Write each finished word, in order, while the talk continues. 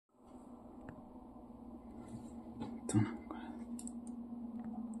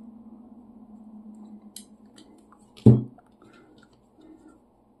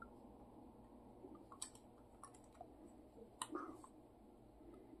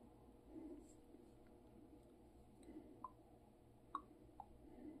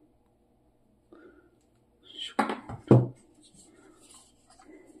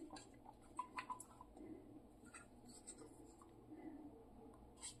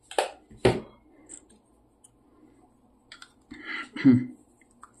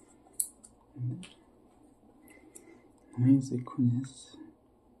Nézzük, hogy ez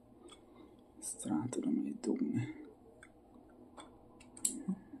rá tudom így dugni.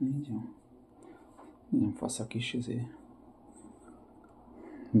 Így jó. Ilyen fasz a kis izé.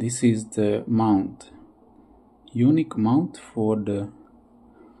 This is the mount. Unique mount for the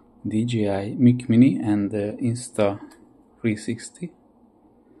DJI Mic Mini and the insta360.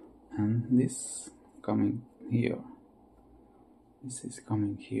 And this coming here. This is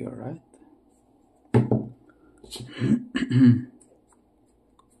coming here, right?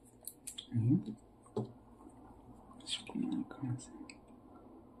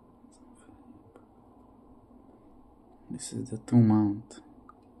 This is the two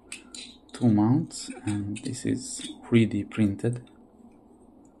mounts, and this is 3D printed,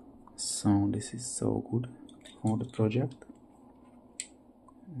 so this is so good for the project.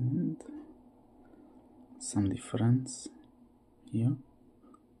 And some difference here,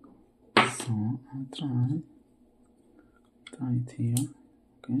 so I'll try it here.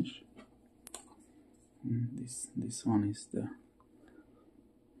 Okay, and this one is the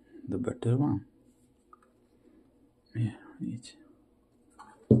better one. Yeah, each.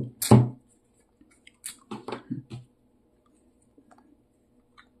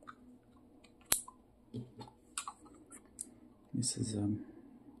 This is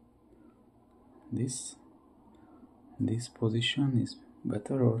this position is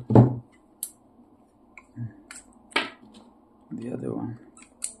better, or the other one.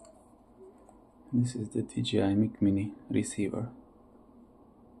 This is the DJI Mic Mini receiver.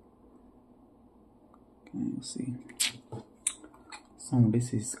 Can you see? So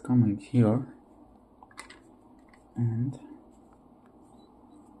this is coming here, and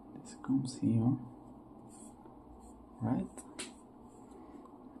this comes here, right?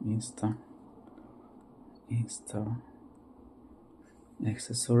 Insta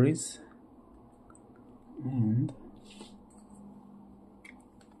accessories, and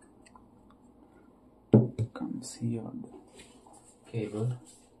comes here the cable.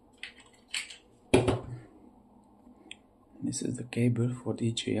 This is the cable for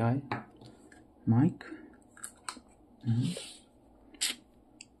DJI mic, and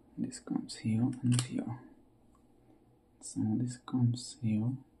this comes here and here. So this comes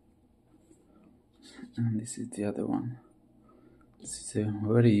here, and this is the other one. This is a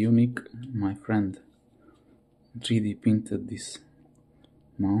very unique. My friend 3D printed this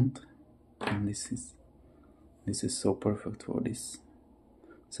mount, and this is so perfect for this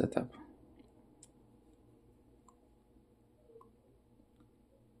setup.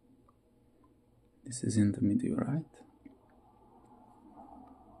 This is in the middle, right?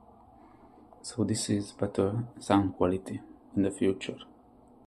 So this is better sound quality in the future.